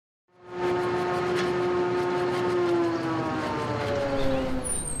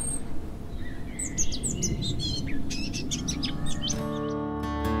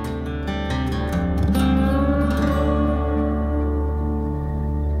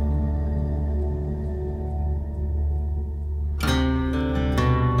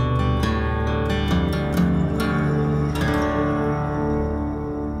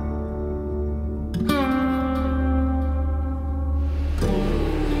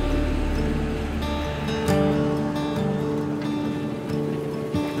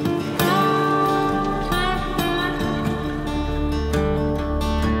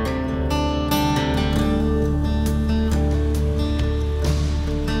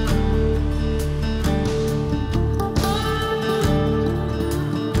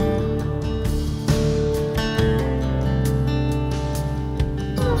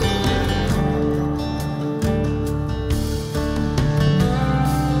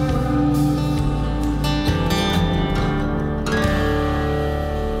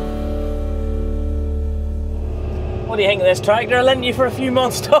do you think of this tractor? I lent you for a few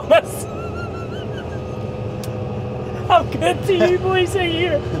months, Thomas. How good to you boys are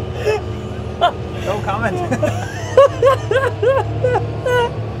here? No comment.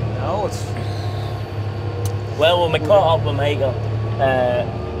 No, it's... Well, when we caught up with Michael,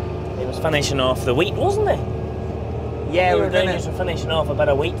 he was finishing off the wheat, wasn't he? Yeah, we were doing this, finishing off a bit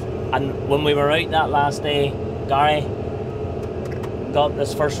of wheat. And when we were out that last day, Gary got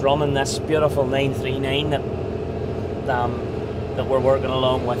this first run in this beautiful 939 that we're working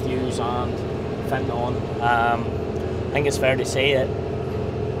along with you and Fendt on. I think it's fair to say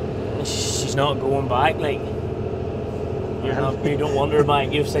that she's not going back. Like, you don't want her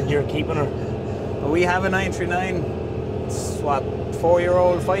back. You've said you're keeping her. We have a 939. It's what,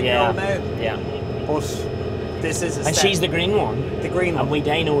 4-year-old, 5-year-old now. Yeah. But this is a and step. she's the green one. The green one. And we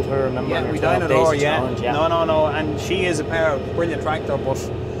dynoed her. Remember? Yeah, we dynoed her. Yeah. No. And she is a brilliant tractor, but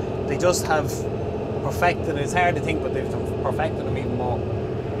they just have perfected. It's hard to think, but they've perfected them even more.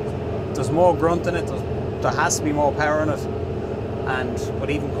 There's more grunt in it. There has to be more power in it, but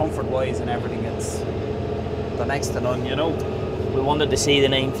even comfort-wise and everything, it's the next to none. You know. We wanted to see the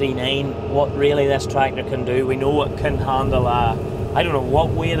 939, what really this tractor can do. We know it can handle I don't know what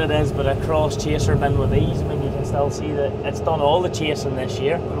weight it is, but a cross chaser bin with ease. I mean, you can still see that it's done all the chasing this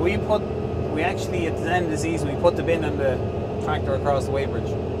year. But we actually, at the end of the season, we put the bin and the tractor across the weighbridge.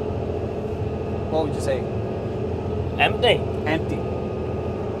 What would you say? Empty. Empty.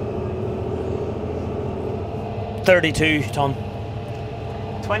 32 ton.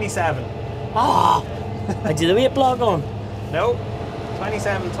 27. Ah! I did the weight block on. No,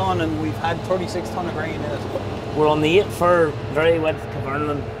 27 ton, and we've had 36 ton of grain in it. We're on the 8 for very width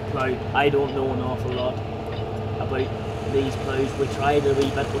Cavernan plough. I don't know an awful lot about these ploughs. We tried a wee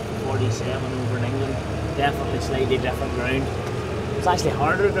bit with the 47 over in England. Definitely slightly different ground. It's actually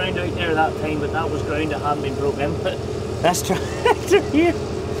harder ground out there that time, but that was ground that hadn't been broke in. But this tractor here,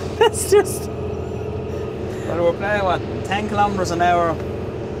 it's just... Well, we're playing, what, 10 kilometres an hour,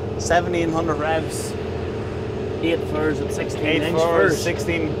 1700 revs. 8 furs at 16 8 inch furs,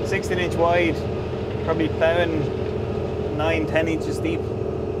 furs. 16 inch wide, probably ploughing 9-10 inches deep.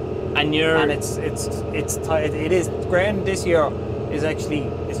 And it's tight. It is ground this year is actually,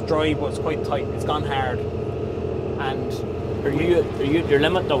 it's dry, but it's quite tight. It's gone hard. And are you at your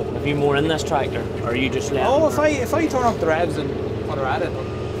limit though? Have you more in this tractor, or are you just letting? Oh, if I turn up the revs and put her at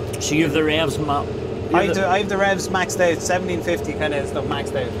it. So you have the revs I have the revs maxed out, 1750 kind of stuff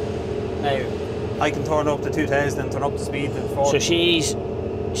maxed out. Now, I can turn up to 2000 and turn up the speed to 40. So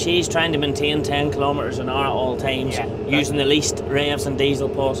she's trying to maintain 10 kilometres an hour at all times, using the least revs and diesel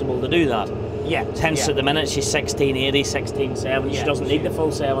possible to do that. Yeah. Hence at the minute she's 1680, 1670. She doesn't need the full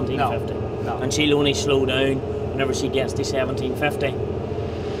 1750. No. And she'll only slow down whenever she gets to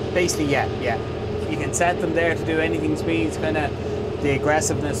 1750. Basically, yeah. You can set them there to do anything speeds, kind of the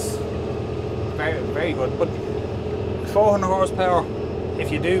aggressiveness. Very, very good. But 400 horsepower,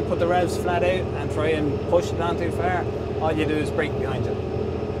 if you do put the revs flat out and try and push it on too far, all you do is brake behind you.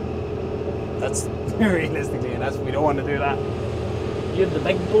 That's realistically, and we don't want to do that. You have the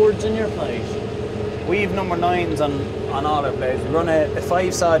big boards in your ploughs? We have number 9s on all our ploughs. We run a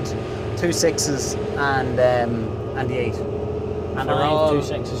 5-sod, 2 6s, and the 8. And they're all 2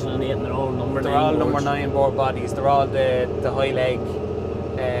 6s and an 8, and they're all number 9. They're all boards. number 9 board bodies. They're all the high leg.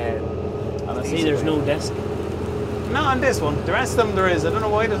 And I see there's no disc. Not on this one. The rest of them there is. I don't know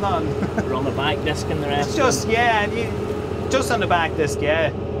why there's none. They're on the back disc and the rest. It's just just on the back disc.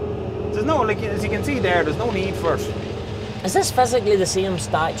 Yeah. There's no, like, as you can see there, there's no need for it. Is this physically the same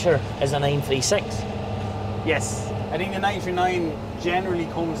stature as a 936? Yes. I think the 939 generally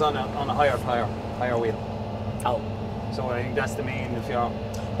comes on a higher wheel. Oh. So I think that's the main. If you're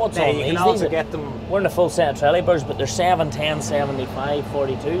what's now, on you these? can also get them. We're in a full set of trailer bars, but they're 7, 10, 75,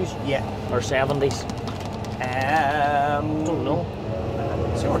 42s. Yeah. Or 70s. Don't know.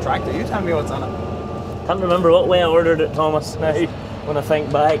 It's your tractor. You tell me what's on it. Can't remember what way I ordered it, Thomas. Now, when I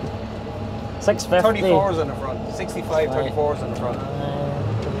think back, 650. 34s on the front. 65 34s on the front.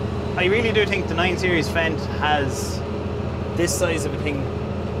 I really do think the 9 Series Fendt has this size of a thing.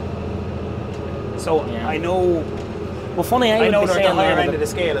 So I know. Well, funny, I know they're the higher end of the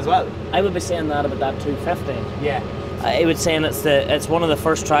scale as well. I would be saying that about that 250. Yeah. I would say it's one of the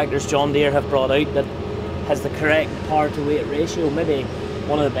first tractors John Deere have brought out that has the correct power to weight ratio. Maybe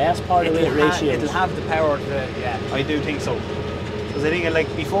one of the best power to weight ratios. It'll have the power to. Yeah, I do think so. Because I think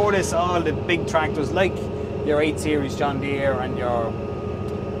like before this, all the big tractors like your 8 Series John Deere and your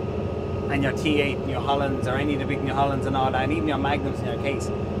T8 New Hollands, or any of the big New Hollands and all that, and even your Magnums in your case,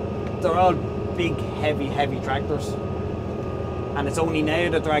 they're all big, heavy tractors. And it's only now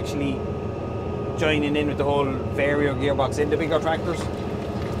that they're actually joining in with the whole vario gearbox in the bigger tractors.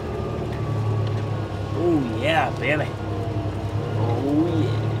 Oh yeah, baby. Oh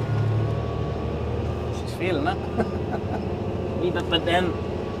yeah. She's feeling it. Wee bit, but then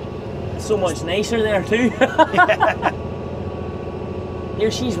it's so much nicer there too.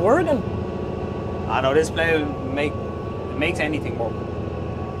 Here she's working. I know this plough makes anything work.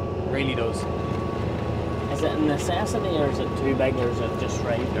 It really does. Is it a necessity, or is it too big, or is it just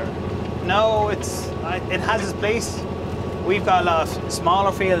right? Or No, it has its place. We've got a lot of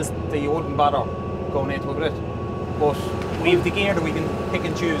smaller fields that you wouldn't bother going into with it. But we've the gear that we can pick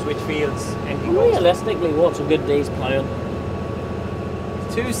and choose which fields anything goes. realistically, what's a good day's ploughing?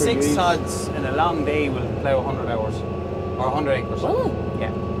 2 6-sods in a long day will plough 100 hours or 100 acres. Really?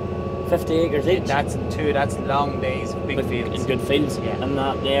 Yeah. 50 acres each? That's long days, big fields. In good fields? Yeah. And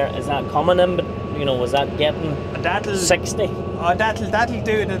that there, is that coming in, but you know, was that getting That'll 60? Oh, that'll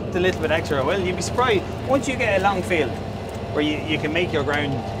do the little bit extra. Well, you'd be surprised once you get a long field where you can make your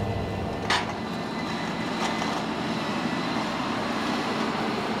ground.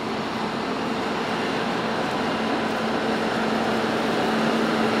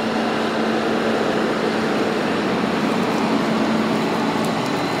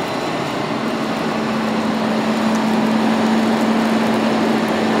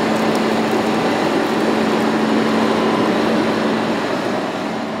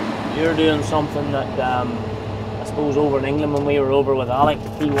 You're doing something that I suppose over in England when we were over with Alec,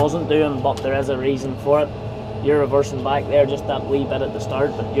 he wasn't doing, but there is a reason for it. You're reversing back there just that wee bit at the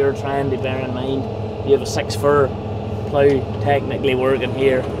start, but you're trying to bear in mind you have a 6-4 plough technically working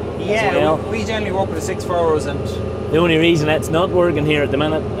here. Yeah, as well. we generally work with the 6-4s, and The only reason it's not working here at the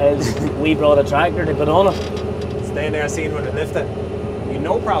minute is we brought a tractor to put on it. stay there seeing when it lifted. You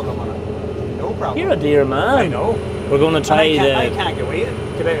no problem on it. No problem. You're a Deere man. I know. We're going to try I can't get away.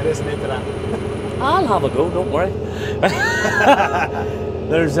 Get out of this and into that. I'll have a go, don't worry.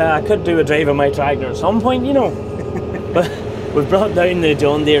 I could do a drive of my tractor at some point, you know. But we've brought down the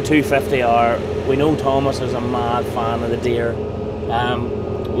John Deere 250R. We know Thomas is a mad fan of the Deere.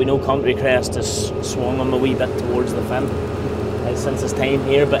 We know Country Crest has swung him a wee bit towards the Fendt since his time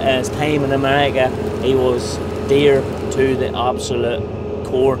here, but his time in America, he was Deere to the absolute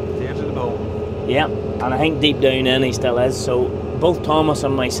core. Deere to the bone. Yeah, and I think deep down in he still is. So both Thomas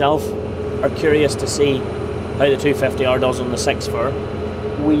and myself are curious to see how the 250R does on the 6-4.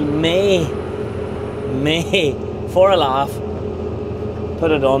 We may, for a laugh,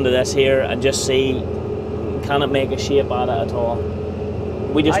 put it onto this here and just see, can it make a shape at it at all?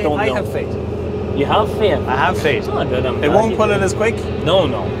 We just don't know. I have faith. You have faith? I have faith. Oh, good. It won't pull it as quick. No,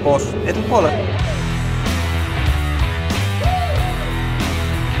 no. But it'll pull it.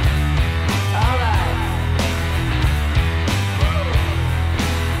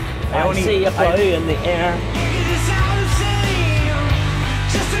 I see a plough in the air.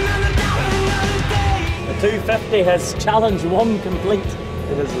 The 250 has challenge 1 complete.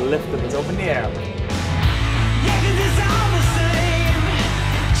 It is lifted. It's up in the air.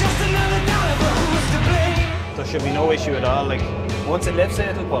 There should be no issue at all. Like once it lifts it,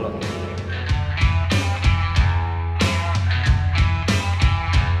 it'll pull it.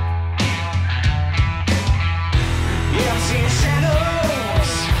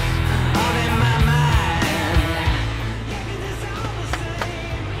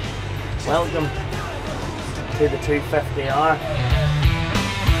 Welcome to the 250R.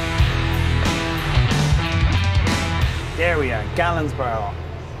 There we are, gallons per hour.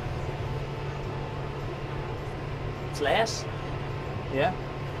 It's less. Yeah.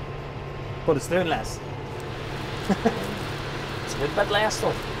 But it's doing less. It's a good bit less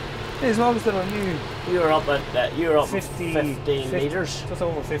though. As long as they're new. You're up at 50 litres. Just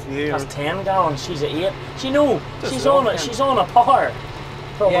over 50 here. That's 10 gallons. She's at 8. She's on a par.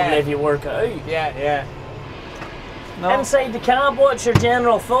 Probably Yeah. if you work it out. Yeah, yeah. No, Inside the cab, what's your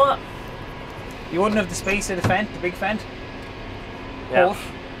general thought? you wouldn't have the space of the Fendt, the big Fendt. Yeah. But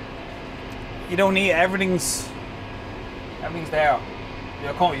you don't need everything's there.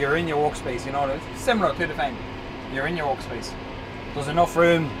 You're in your workspace, you know. It's similar to the Fendt. You're in your workspace. There's enough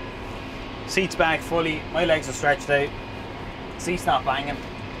room. Seats back fully. My legs are stretched out. Seat's not banging.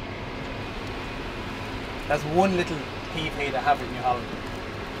 That's one little peeve I have with New Holland.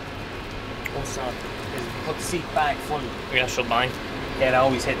 What's that? Is if you put the seat back fully. Yeah, she'll bang. Yeah, it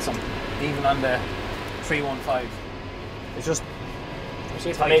always hits them. Even on the 315. It's just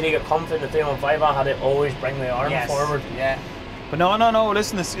See, for me to get comfy in the 315, I had to always bring the arm forward. Yeah. But no,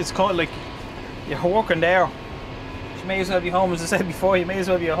 listen, it's kind of like you're working there. You may as well be home, as I said before, you may as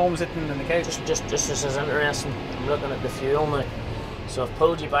well be at home sitting in the couch. Just this is interesting. I'm looking at the fuel now. So I've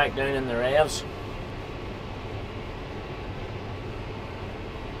pulled you back down in the revs.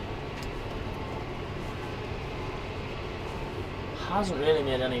 hasn't really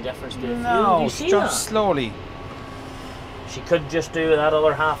made any difference to the fuel. No, Do you it's see just that? slowly. She could just do that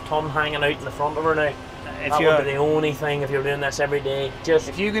other half ton hanging out in the front of her now. If That you would be the only thing if you're doing this every day. Just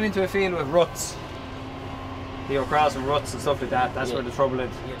if you get into a field with ruts, you're crossing ruts and stuff like that. That's where the trouble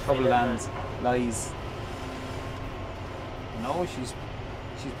lies. No, she's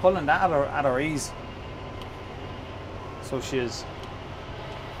pulling that at her ease. So she is.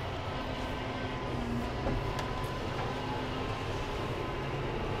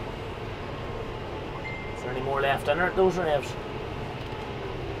 Is there any more left in her at those revs?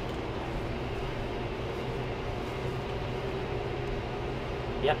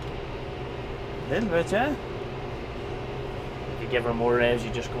 Yep. A little bit, yeah. If you give her more revs,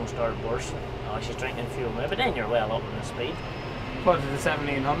 you just go and start bursting. Oh, she's drinking fuel now, but then you're well up in the speed. Put it to the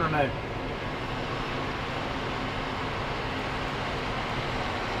 1700 now.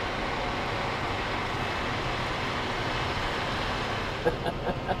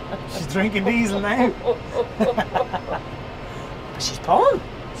 She's drinking diesel now. She's pulling.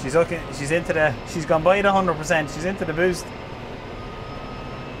 She's okay. She's gone by the 100%. She's into the boost.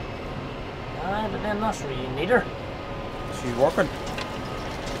 Aye, but then that's where you need her. She's working.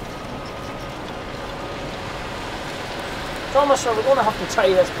 Thomas, are we going to have to try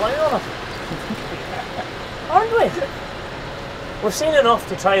this plough on it? Aren't we? We've seen enough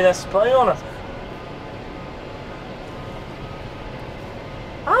to try this plough on it.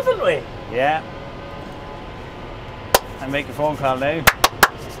 Haven't we? Yeah. I make a phone call now.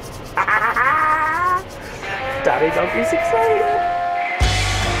 Daddy Donkey's excited.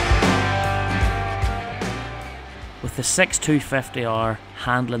 With the 6250R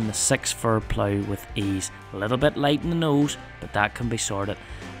handling the 6 furr plough with ease, a little bit light in the nose, but that can be sorted.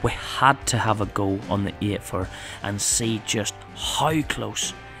 We had to have a go on the 8 furr and see just how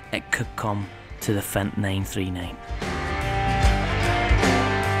close it could come to the Fendt 939.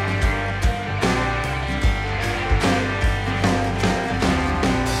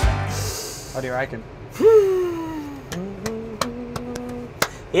 What do you reckon?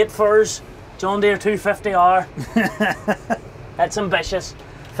 8 furrs, John Deere 250R. It's ambitious.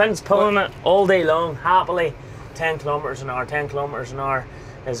 Fendt's pulling it all day long, happily. 10 kilometres an hour. 10 kilometres an hour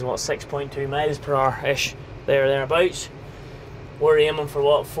is what, 6.2 miles per hour ish, thereabouts. We're aiming for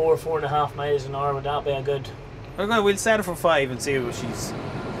what, 4.5 miles an hour. Would that be a good? Okay, we'll set her for 5 and see what she's,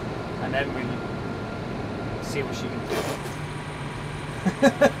 and then we'll see what she can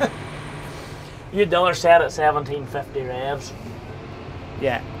do. You'd the other set at 1750 revs.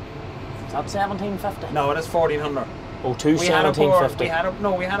 Yeah. Is that 1750? No, that's 1400. Oh, two 1750. We had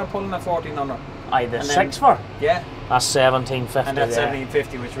a pulling at 1400. Aye, the 6 furr? Yeah. That's 1750. And that's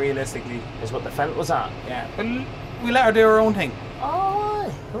 1750, which realistically is what the Fendt was at. Yeah. But we let her do her own thing. Oh,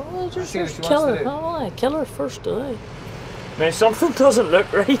 aye. Oh, just See what she kill wants to her. do. Oh, aye. Kill her first, aye. Now, something doesn't look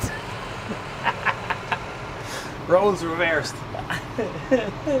right. Roles reversed.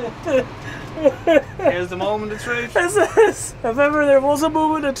 Here's the moment of truth. This is. If ever there was a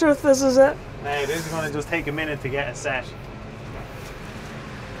moment of truth, this is it. Now, this is going to just take a minute to get it set.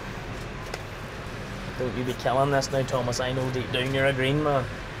 Don't you be killing this now, Thomas. I know deep down you're a green man.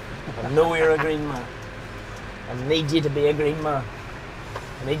 I know you're a green man. I need you to be a green man.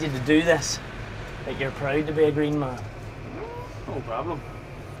 I need you to do this. Like you're proud to be a green man. No problem.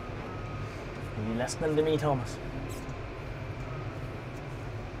 Are you listening to me, Thomas?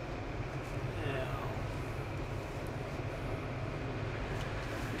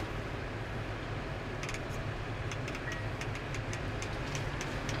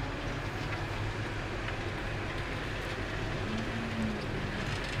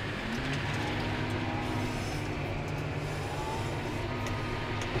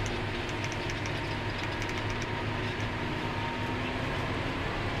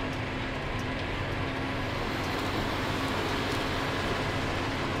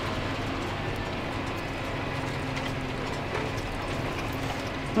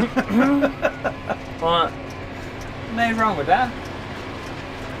 What? Nothing wrong with that.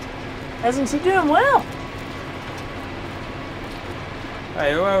 Isn't she doing well?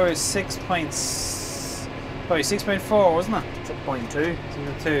 Right, well, it was 6 points. Probably 6.4, wasn't it? 6.2.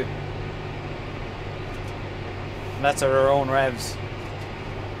 6.2. And that's at her own revs.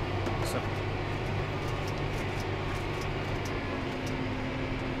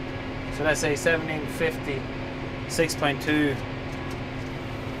 So let's say 1750, 6.2.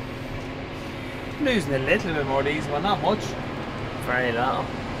 Losing a little bit more these, well, not much. Very little. I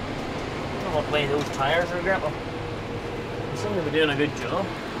don't know what way those tyres are gripping. They seem to be doing a good job.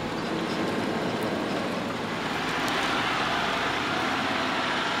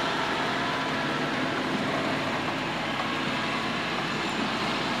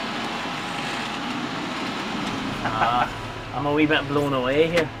 I'm a wee bit blown away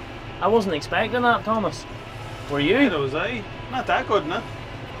here. I wasn't expecting that, Thomas. Were you? Yeah, that was I. Not that good, no?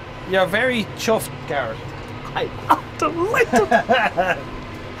 You're very chuffed, Garrett. I'm delighted.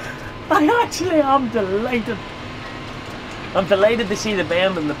 I actually am delighted. I'm delighted to see the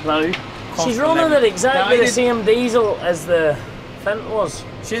bend in the plough. She's running at exactly the same diesel as the Fendt was.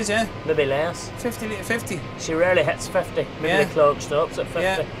 She is, yeah. Maybe less. 50. She rarely hits 50. Maybe Yeah. the clock stops at 50.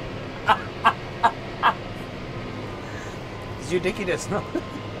 Yeah. It's ridiculous, no?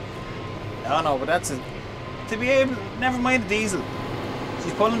 No, but that's to be able. Never mind the diesel.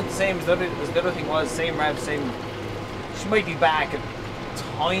 She's pulling it the same as the other thing was. Same rev, same. She might be back a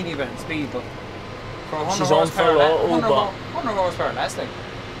tiny bit in speed, but for 100 She's on full auto, 100 horsepower less, like.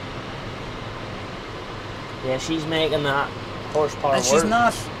 Yeah, she's making that horsepower And she's work.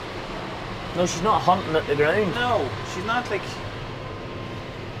 not. No, she's not hunting at the ground. No, she's not like.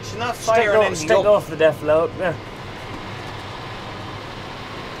 She's not Stick firing anything stick up. off the diff lock there.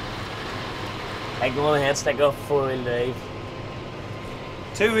 Hey, go on ahead, stick off 4-wheel drive.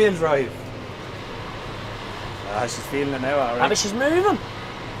 2-wheel drive. Ah, she's feeling it now, Ah, alright. but she's moving.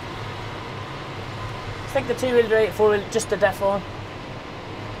 Stick the 2-wheel drive, 4-wheel, just the diff on.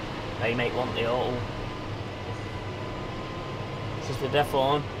 Now you might want the auto. Just the diff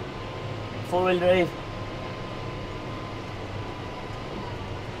on. 4-wheel drive.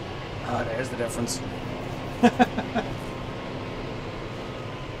 Ah, there's the difference.